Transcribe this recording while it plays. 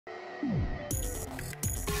Hey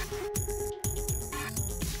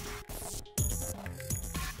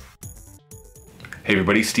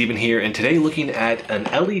everybody, Steven here, and today looking at an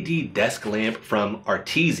LED desk lamp from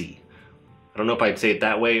Arteasy. I don't know if I'd say it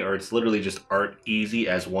that way, or it's literally just Arteasy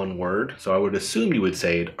as one word. So I would assume you would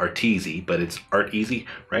say it Arteasy, but it's Arteasy,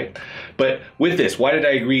 right? But with this, why did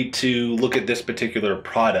I agree to look at this particular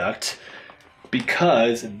product?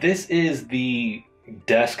 Because this is the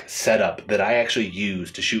desk setup that I actually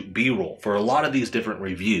use to shoot B-roll for a lot of these different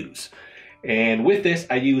reviews. And with this,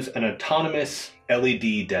 I use an autonomous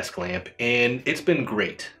LED desk lamp, and it's been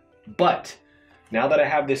great. But now that I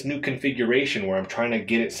have this new configuration where I'm trying to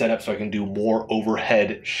get it set up so I can do more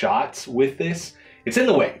overhead shots with this, it's in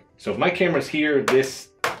the way. So if my camera's here,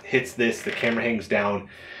 this hits this, the camera hangs down,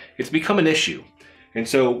 it's become an issue. And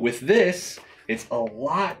so with this, it's a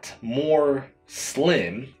lot more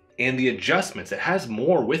slim, and the adjustments, it has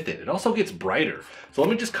more with it. It also gets brighter. So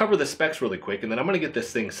let me just cover the specs really quick, and then I'm gonna get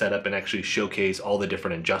this thing set up and actually showcase all the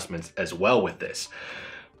different adjustments as well with this.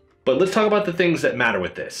 But let's talk about the things that matter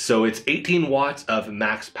with this. So it's 18 watts of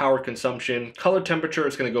max power consumption. Color temperature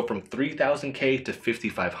is gonna go from 3000K to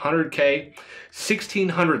 5500K,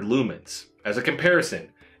 1600 lumens. As a comparison,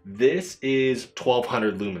 this is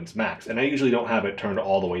 1200 lumens max, and I usually don't have it turned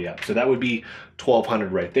all the way up. So that would be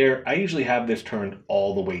 1200 right there. I usually have this turned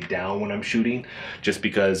all the way down when I'm shooting, just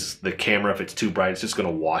because the camera, if it's too bright, it's just gonna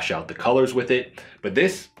wash out the colors with it. But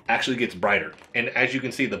this actually gets brighter. And as you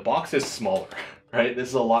can see, the box is smaller, right? This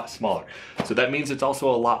is a lot smaller. So that means it's also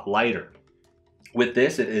a lot lighter. With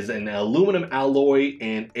this, it is an aluminum alloy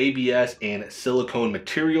and ABS and silicone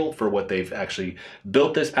material for what they've actually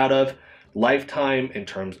built this out of. Lifetime, in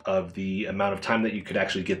terms of the amount of time that you could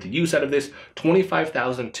actually get the use out of this,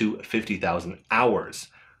 25,000 to 50,000 hours.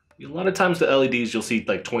 A lot of times the LEDs, you'll see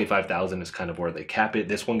like 25,000 is kind of where they cap it.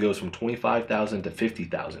 This one goes from 25,000 to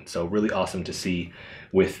 50,000. So really awesome to see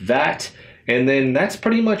with that. And then that's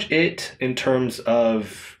pretty much it in terms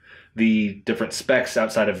of the different specs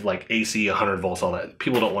outside of like AC, 100 volts, all that.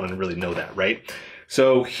 People don't want to really know that, right?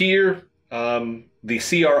 So here, the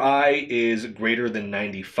CRI is greater than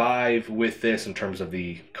 95 with this in terms of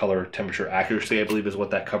the color temperature accuracy, I believe is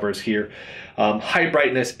what that covers here. High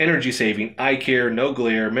brightness, energy saving, eye care, no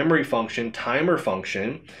glare, memory function, timer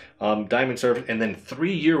function, diamond surface, and then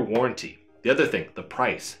 3-year warranty. The other thing, the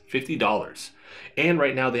price, $50. And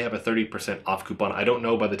right now they have a 30% off coupon. I don't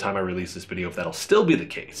know by the time I release this video if that'll still be the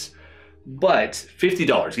case, but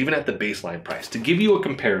 $50, even at the baseline price. To give you a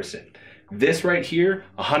comparison, this right here,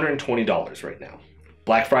 $120 right now.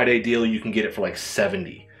 Black Friday deal, you can get it for like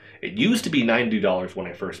 $70. It used to be $90 when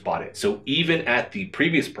I first bought it. So even at the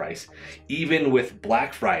previous price, even with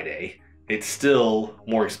Black Friday, it's still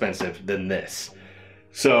more expensive than this.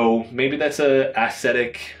 So maybe that's a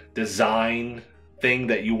aesthetic design thing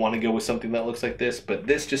that you want to go with something that looks like this, but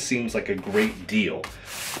this just seems like a great deal.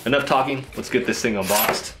 Enough talking, let's get this thing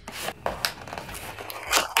unboxed.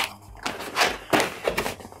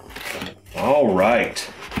 All right.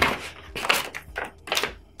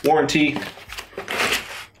 Warranty.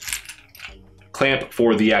 Clamp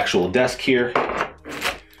for the actual desk here.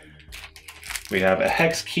 We have a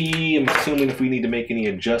hex key. I'm assuming if we need to make any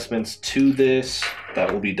adjustments to this,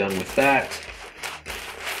 that will be done with that.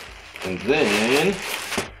 And then,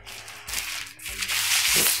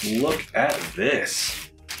 let's look at this.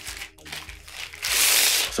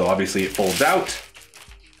 So obviously it folds out.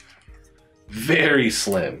 Very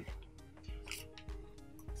slim.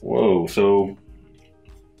 Whoa, so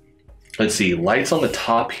let's see, lights on the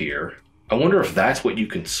top here. I wonder if that's what you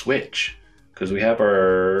can switch, because we have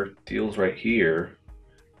our deals right here.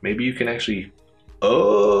 Maybe you can actually,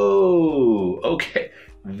 oh, okay.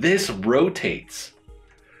 This rotates.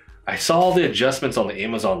 I saw all the adjustments on the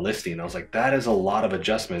Amazon listing. I was like, that is a lot of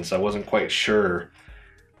adjustments. I wasn't quite sure.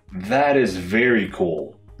 That is very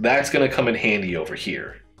cool. That's gonna come in handy over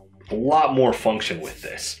here. A lot more function with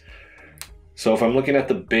this. So if I'm looking at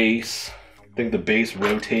the base, I think the base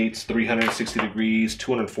rotates 360 degrees,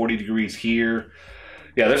 240 degrees here.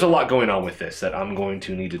 Yeah, there's a lot going on with this that I'm going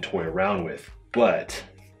to need to toy around with, but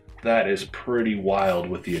that is pretty wild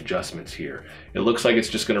with the adjustments here. It looks like it's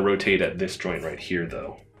just gonna rotate at this joint right here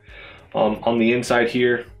though. On the inside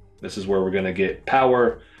here, this is where we're gonna get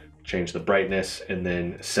power, change the brightness, and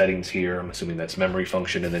then settings here. I'm assuming that's memory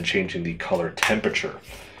function, and then changing the color temperature.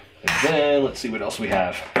 And then let's see what else we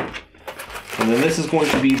have. And then this is going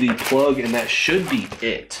to be the plug, and that should be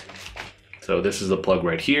it. So this is the plug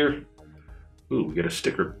right here. Ooh, we get a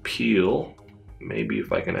sticker peel. Maybe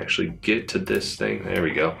if I can actually get to this thing. There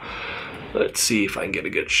we go. Let's see if I can get a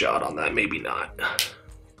good shot on that. Maybe not.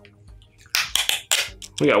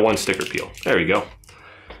 We got one sticker peel. There we go.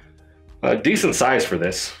 Decent size for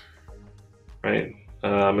this, right?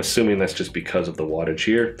 I'm assuming that's just because of the wattage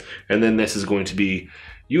here. And then this is going to be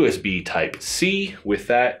USB type C with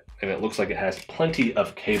that, and it looks like it has plenty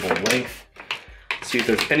of cable length. Let's see if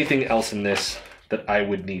there's anything else in this that I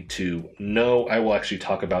would need to know. I will actually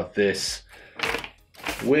talk about this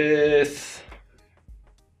with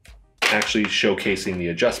actually showcasing the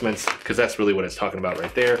adjustments, because that's really what it's talking about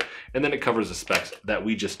right there. And then it covers the specs that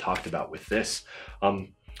we just talked about with this.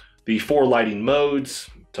 The 4 lighting modes,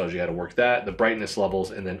 tells you how to work that, the brightness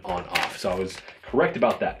levels, and then on off. So I was correct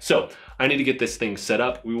about that. So I need to get this thing set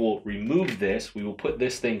up. We will remove this, we will put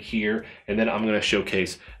this thing here, and then I'm gonna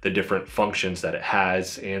showcase the different functions that it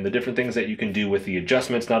has and the different things that you can do with the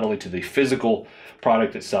adjustments, not only to the physical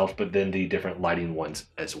product itself, but then the different lighting ones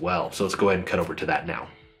as well. So let's go ahead and cut over to that now.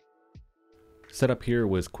 Setup here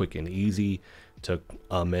was quick and easy, took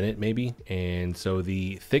a minute maybe. And so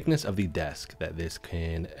the thickness of the desk that this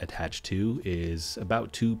can attach to is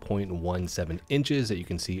about 2.17 inches that you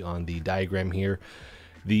can see on the diagram here.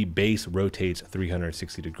 The base rotates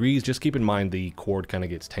 360 degrees. Just keep in mind the cord kind of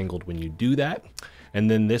gets tangled when you do that. And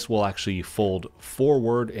then this will actually fold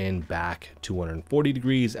forward and back 240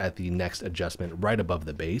 degrees at the next adjustment right above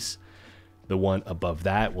the base. The one above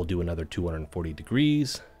that will do another 240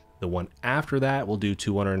 degrees. The one after that will do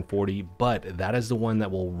 240, but that is the one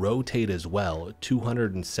that will rotate as well,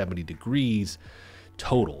 270 degrees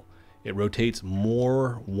total. It rotates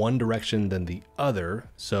more one direction than the other.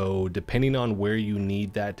 So depending on where you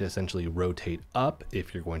need that to essentially rotate up,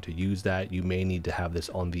 if you're going to use that, you may need to have this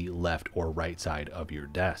on the left or right side of your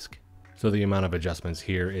desk. So the amount of adjustments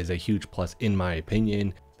here is a huge plus in my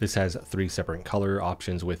opinion. This has 3 separate color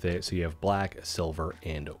options with it. So you have black, silver,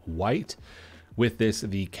 and white. With this,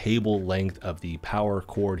 the cable length of the power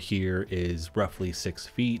cord here is roughly 6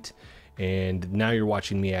 feet. And now you're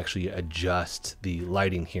watching me actually adjust the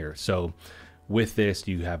lighting here. So with this,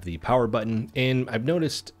 you have the power button, and I've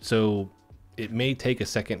noticed, so it may take a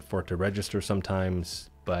second for it to register sometimes,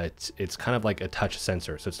 but it's kind of like a touch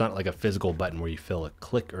sensor. So it's not like a physical button where you feel a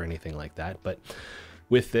click or anything like that. But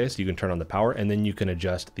with this, you can turn on the power, and then you can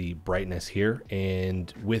adjust the brightness here.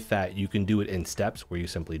 And with that, you can do it in steps where you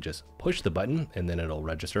simply just push the button and then it'll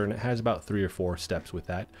register. And it has about 3 or 4 steps with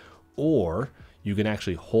that. Or you can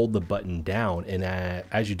actually hold the button down, and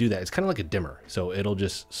as you do that, it's kind of like a dimmer. So it'll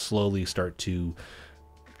just slowly start to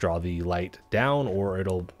draw the light down, or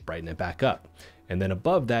it'll brighten it back up. And then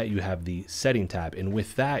above that, you have the setting tab. And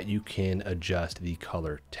with that, you can adjust the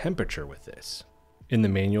color temperature with this. In the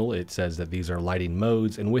manual, it says that these are lighting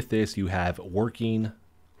modes, and with this you have working,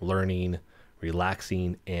 learning,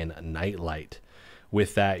 relaxing, and night light.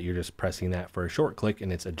 With that, you're just pressing that for a short click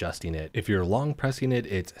and it's adjusting it. If you're long pressing it,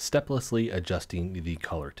 it's steplessly adjusting the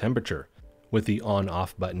color temperature. With the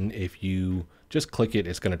on-off button, if you just click it,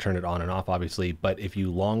 it's going to turn it on and off, obviously, but if you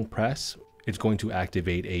long press, it's going to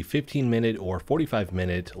activate a 15-minute or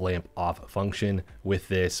 45-minute lamp off function. With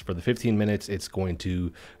this, for the 15 minutes, it's going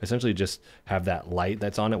to essentially just have that light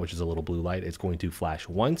that's on it, which is a little blue light. It's going to flash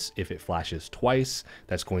once. If it flashes twice,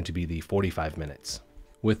 that's going to be the 45 minutes.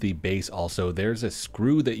 With the base also, there's a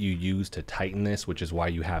screw that you use to tighten this, which is why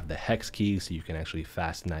you have the hex key, so you can actually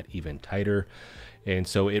fasten that even tighter. And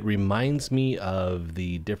so it reminds me of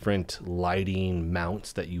the different lighting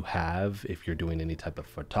mounts that you have if you're doing any type of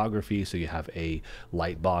photography. So you have a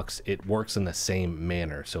light box, it works in the same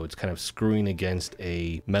manner. So it's kind of screwing against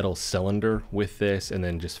a metal cylinder with this and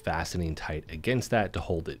then just fastening tight against that to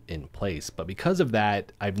hold it in place. But because of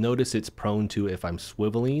that, I've noticed it's prone to, if I'm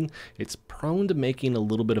swiveling, it's prone to making a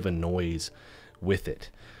little bit of a noise with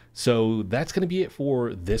it. So that's going to be it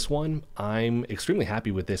for this one. I'm extremely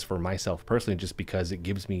happy with this for myself personally, just because it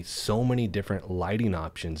gives me so many different lighting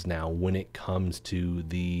options now when it comes to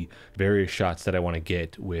the various shots that I want to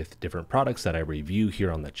get with different products that I review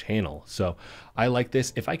here on the channel. So I like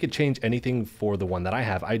this. If I could change anything for the one that I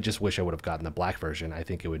have, I just wish I would have gotten the black version. I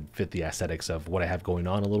think it would fit the aesthetics of what I have going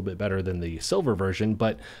on a little bit better than the silver version.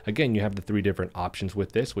 But again, you have the 3 different options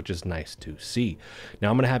with this, which is nice to see. Now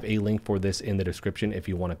I'm going to have a link for this in the description if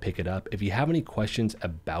you want to pick it up. If you have any questions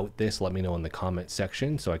about this, let me know in the comment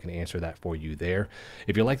section so I can answer that for you there.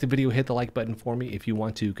 If you like the video, hit the like button for me. If you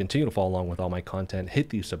want to continue to follow along with all my content, hit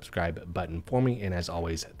the subscribe button for me. And as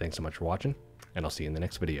always, thanks so much for watching, and I'll see you in the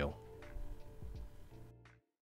next video.